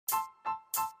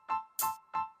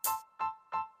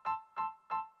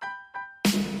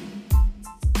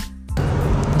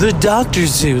The Dr.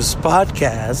 Zeus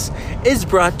podcast is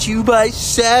brought to you by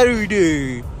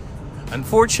Saturday.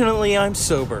 Unfortunately, I'm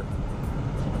sober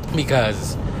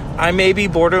because I may be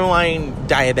borderline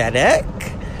diabetic,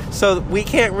 so we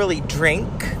can't really drink.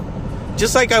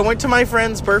 Just like I went to my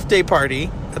friend's birthday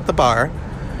party at the bar,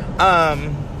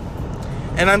 and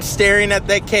I'm staring at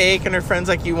that cake, and her friend's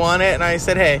like, "You want it?" And I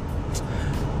said, "Hey,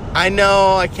 I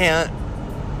know I can't."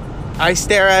 I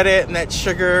stare at it, and that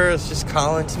sugar is just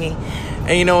calling to me.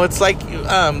 And, you know, it's like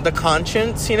the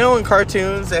conscience, you know, in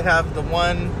cartoons, they have the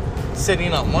one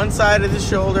sitting on one side of the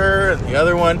shoulder and the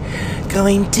other one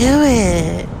going, "Do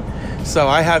it." So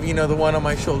I have, you know, the one on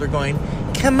my shoulder going,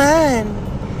 "Come on,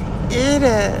 eat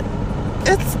it.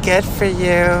 It's good for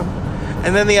you."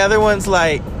 And then the other one's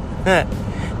like,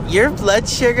 "Your blood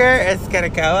sugar is going to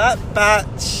go up,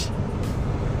 bitch."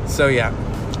 So, yeah,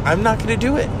 I'm not going to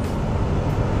do it.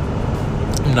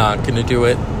 I'm not going to do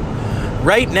it.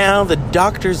 Right now, the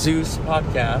Dr. Zeus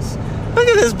podcast. Look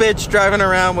at this bitch driving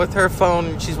around with her phone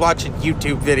and she's watching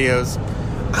YouTube videos.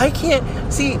 I can't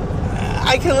see.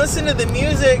 I can listen to the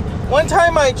music. One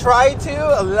time I tried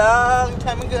to, a long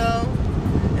time ago,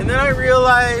 and then I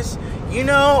realized, you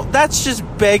know, that's just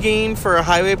begging for a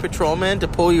highway patrolman to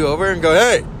pull you over and go,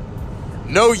 "Hey,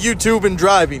 no YouTube and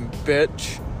driving,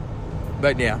 bitch."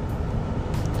 But yeah.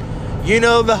 You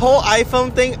know, the whole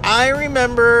iPhone thing, I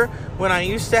remember when I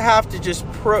used to have to just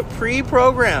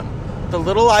pre-program the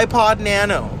little iPod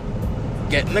Nano.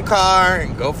 Get in the car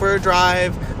and go for a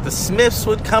drive. The Smiths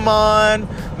would come on.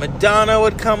 Madonna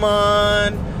would come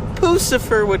on.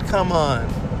 Pucifer would come on.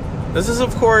 This is,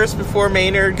 of course, before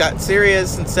Maynard got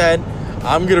serious and said,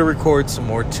 "I'm going to record some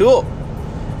more Tool."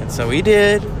 And so he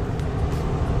did.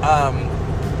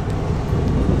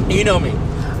 You know me.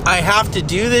 I have to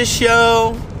do this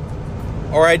show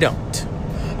or I don't.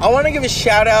 I want to give a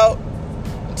shout out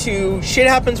to Shit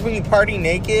Happens When You Party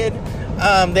Naked.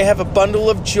 They have a Bundle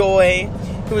of Joy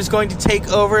who is going to take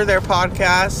over their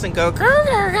podcast and go,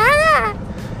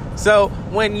 so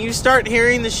when you start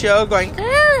hearing the show going,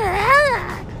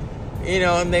 you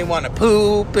know, and they want to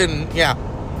poop, and yeah,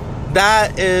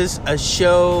 that is a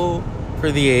show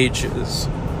for the ages.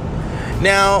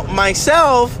 Now,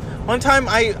 myself, one time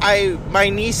my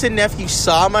niece and nephew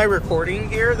saw my recording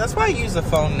gear. That's why I use the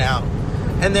phone now.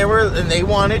 And they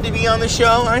wanted to be on the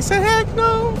show. And I said, "Heck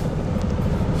no."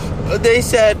 They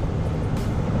said,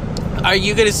 "Are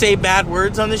you going to say bad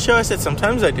words on the show?" I said,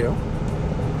 "Sometimes I do."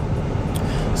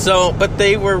 So, but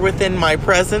they were within my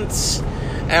presence.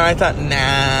 And I thought,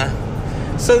 nah.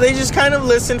 So they just kind of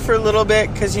listened for a little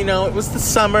bit. Because, you know, it was the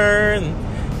summer. And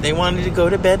they wanted to go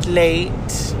to bed late.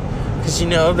 Because, you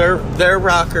know, they're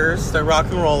rockers. They're rock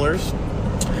and rollers.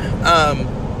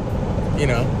 You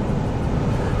know.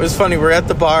 It was funny, we're at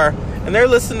the bar, and they're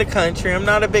listening to country. I'm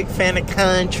not a big fan of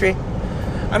country.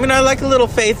 I mean, I like a little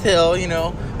Faith Hill, you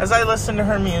know. As I listen to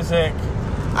her music,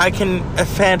 I can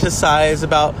fantasize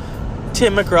about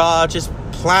Tim McGraw just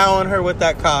plowing her with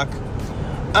that cock.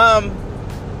 But,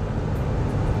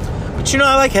 you know,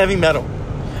 I like heavy metal.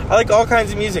 I like all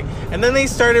kinds of music. And then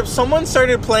someone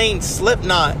started playing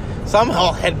Slipknot. So I'm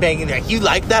all headbanging there. "You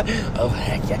like that?" "Oh,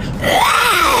 heck yeah."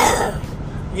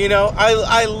 You know,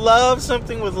 I love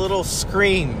something with a little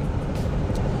scream.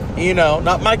 You know,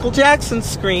 not Michael Jackson's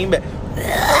scream, but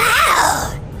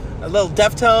a little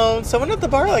Deftones. Someone at the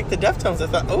bar liked the Deftones. I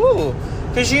thought, ooh.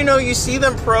 Because, you know, you see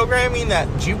them programming that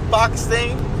jukebox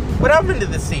thing. What happened to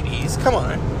the CDs? Come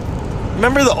on.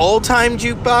 Remember the old-time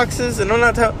jukeboxes? And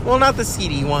not the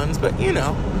CD ones, but, you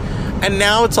know. And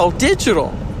now it's all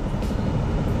digital.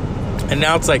 And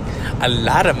now it's like a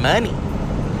lot of money.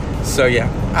 So, yeah,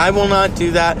 I will not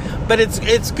do that. But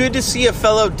it's good to see a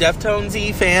fellow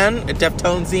Deftones-y fan, a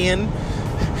Deftonesian.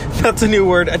 That's a new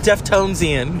word, a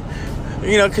Deftonesian.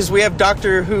 You know, because we have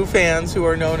Doctor Who fans who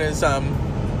are known as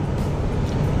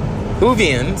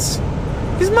Whovians.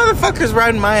 These motherfuckers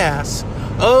riding my ass.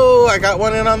 Oh, I got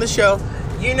one in on the show.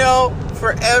 You know,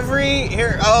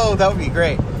 that would be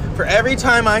great. For every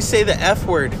time I say the F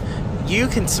word, you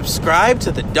can subscribe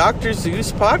to the Dr.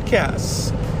 Zeus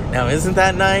podcast. Now, isn't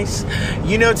that nice?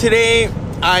 You know, today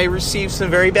I received some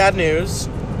very bad news.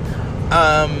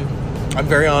 I'm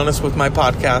very honest with my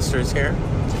podcasters here.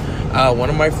 One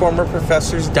of my former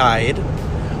professors died.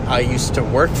 I used to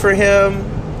work for him.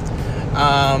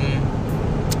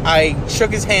 I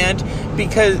shook his hand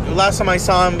because last time I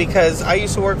saw him, because I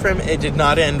used to work for him, it did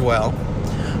not end well.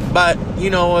 But, you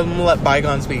know, I'm gonna let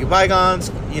bygones be bygones.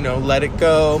 You know, let it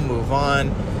go, move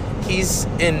on. He's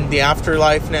in the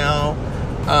afterlife now.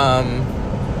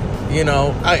 You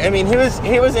know, I mean, he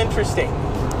was interesting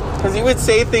because he would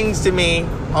say things to me.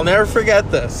 I'll never forget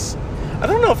this. I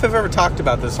don't know if I've ever talked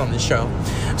about this on the show,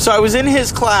 So I was in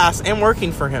his class and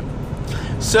working for him.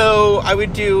 So I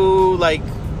would do, like,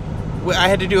 I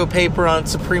had to do a paper on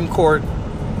Supreme Court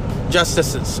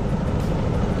justices.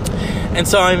 And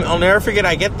so I'll never forget,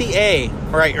 I get the A,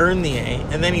 or I earn the A,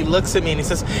 and then he looks at me and he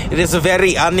says, "It is a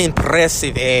very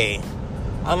unimpressive A."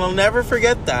 And I'll never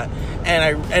forget that.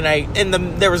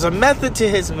 There was a method to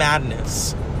his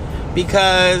madness,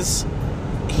 because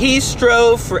he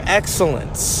strove for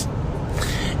excellence,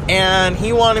 and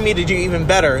he wanted me to do even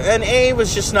better. An A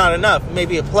was just not enough.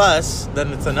 Maybe a plus,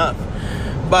 then it's enough.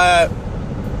 But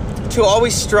to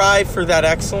always strive for that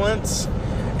excellence.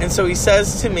 And so he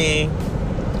says to me,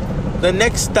 "The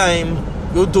next time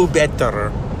you'll do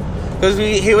better." Because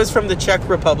he was from the Czech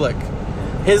Republic.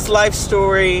 His life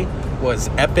story was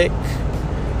epic.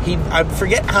 I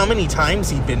forget how many times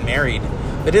he'd been married,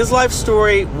 but his life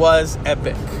story was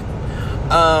epic.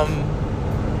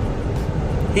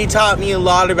 He taught me a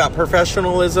lot about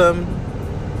professionalism.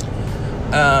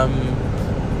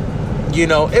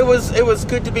 It was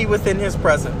good to be within his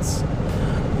presence.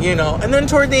 And then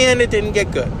toward the end, it didn't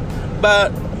get good.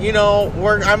 But, I'm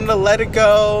going to let it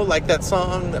go, like that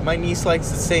song that my niece likes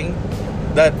to sing,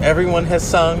 that everyone has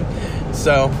sung.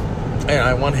 So, and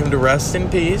I want him to rest in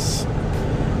peace.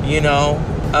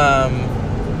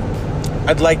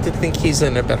 I'd like to think he's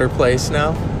in a better place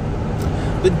now.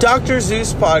 The Dr.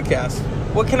 Zeus podcast.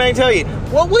 What can I tell you?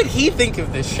 What would he think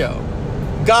of this show?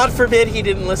 God forbid he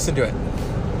didn't listen to it.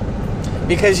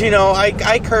 Because,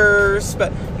 I curse,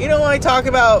 but, I talk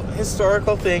about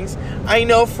historical things. I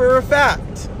know for a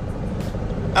fact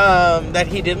that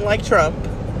he didn't like Trump,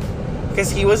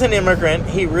 because he was an immigrant.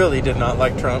 He really did not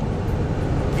like Trump,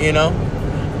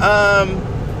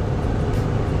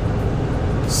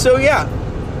 So, yeah.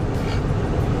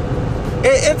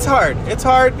 It's hard. It's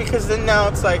hard because then now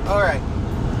it's like, all right,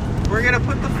 we're going to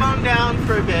put the phone down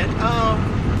for a bit. Oh,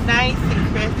 nice and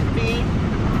crispy.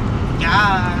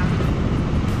 Yeah.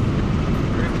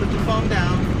 We're going to put the phone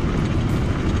down.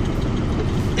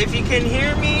 If you can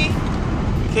hear me,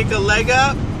 kick a leg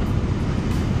up.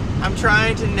 I'm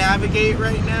trying to navigate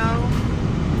right now.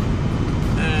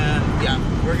 Yeah,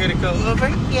 we're going to go over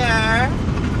here.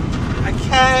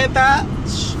 Okay,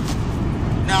 bitch.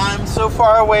 Now I'm so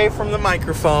far away from the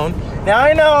microphone. Now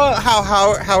I know how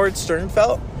Howard Stern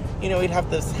felt. He'd have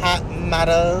this hot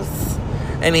matters,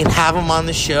 and he'd have him on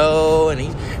the show, and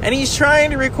he's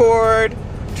trying to record,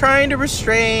 trying to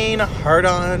restrain a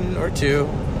hard-on or two.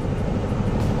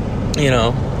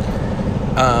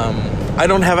 I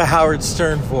don't have a Howard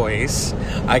Stern voice.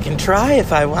 I can try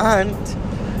if I want.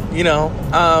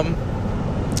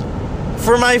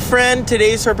 For my friend,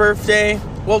 today's her birthday.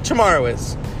 Well, tomorrow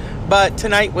is. But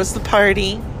tonight was the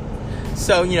party.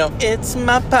 So, it's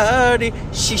my party.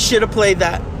 She should have played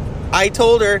that. I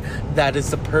told her that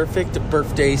is the perfect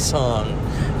birthday song.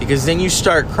 Because then you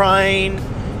start crying.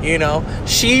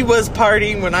 She was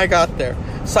partying when I got there.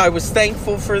 So I was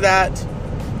thankful for that.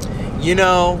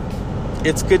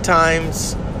 It's good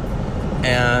times.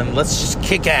 And let's just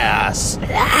kick ass.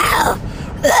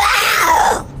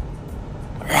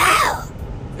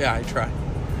 Yeah, I try.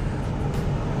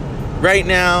 Right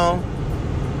now,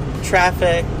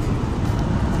 traffic.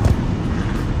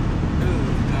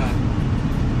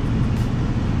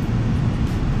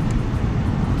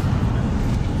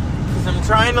 Because I'm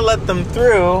trying to let them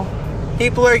through.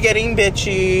 People are getting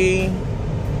bitchy.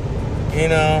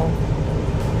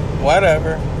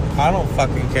 Whatever. I don't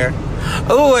fucking care.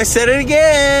 Oh, I said it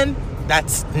again.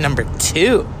 That's number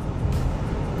 2.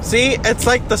 See, it's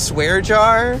like the swear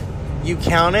jar. You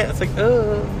count it. It's like,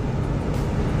 oh.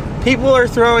 People are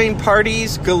throwing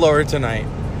parties galore tonight.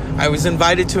 I was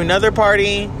invited to another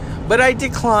party, but I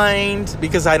declined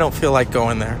because I don't feel like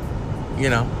going there.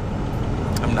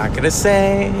 I'm not going to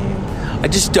say. I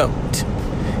just don't.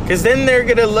 Because then they're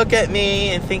going to look at me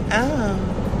and think, oh,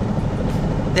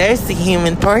 there's the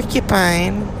human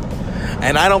porcupine.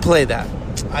 And I don't play that.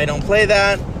 I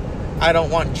don't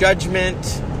want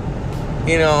judgment.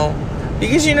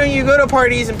 Because, you go to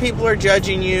parties and people are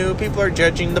judging you. People are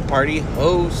judging the party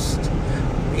host.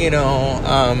 I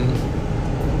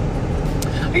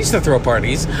used to throw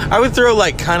parties. I would throw,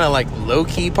 kind of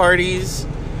low-key parties.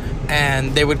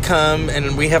 And they would come,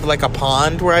 and we have, a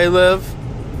pond where I live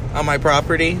on my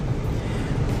property.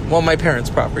 Well, my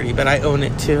parents' property, but I own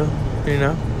it, too,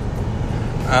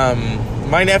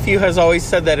 My nephew has always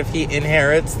said that if he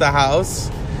inherits the house,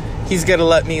 he's going to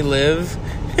let me live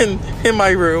in my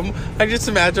room. I just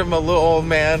imagine I'm a little old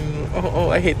man. Oh,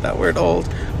 I hate that word, old.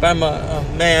 But I'm a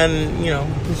man,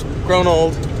 who's grown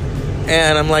old.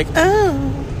 And I'm like, oh,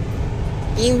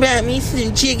 you brought me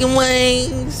some chicken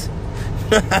wings.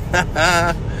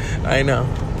 I know.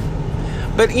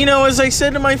 But, as I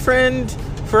said to my friend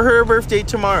for her birthday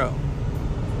tomorrow,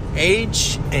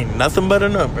 age ain't nothing but a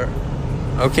number.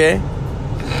 Okay?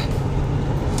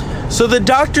 So the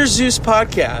Dr. Zeus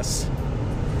podcast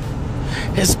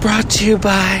is brought to you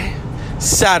by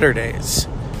Saturdays.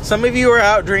 Some of you are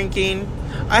out drinking.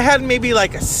 I had maybe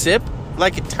like a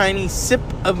tiny sip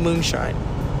of moonshine.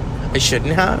 I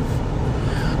shouldn't have.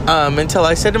 Until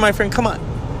I said to my friend, come on,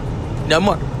 no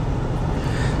more.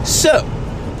 So,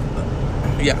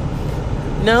 yeah.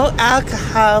 No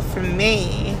alcohol for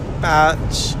me,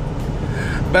 but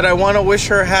I want to wish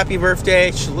her a happy birthday.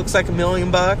 She looks like $1 million.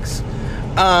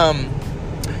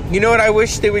 You know what I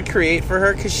wish they would create for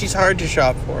her? Because she's hard to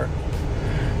shop for.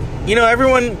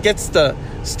 Everyone gets the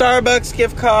Starbucks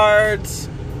gift cards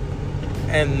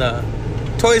and the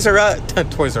Toys R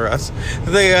Us,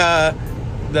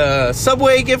 the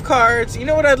Subway gift cards. You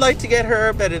know what I'd like to get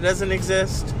her, but it doesn't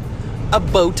exist? A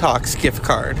Botox gift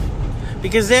card.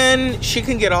 Because then she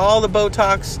can get all the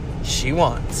Botox she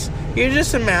wants. You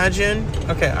just imagine.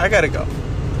 Okay, I gotta go.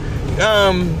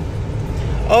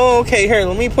 Okay, here,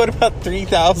 let me put about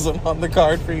 $3,000 on the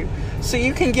card for you, so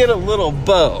you can get a little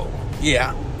bow.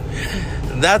 Yeah.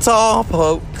 That's all,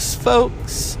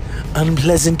 folks.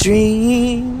 Unpleasant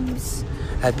dreams.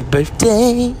 Happy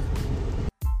birthday.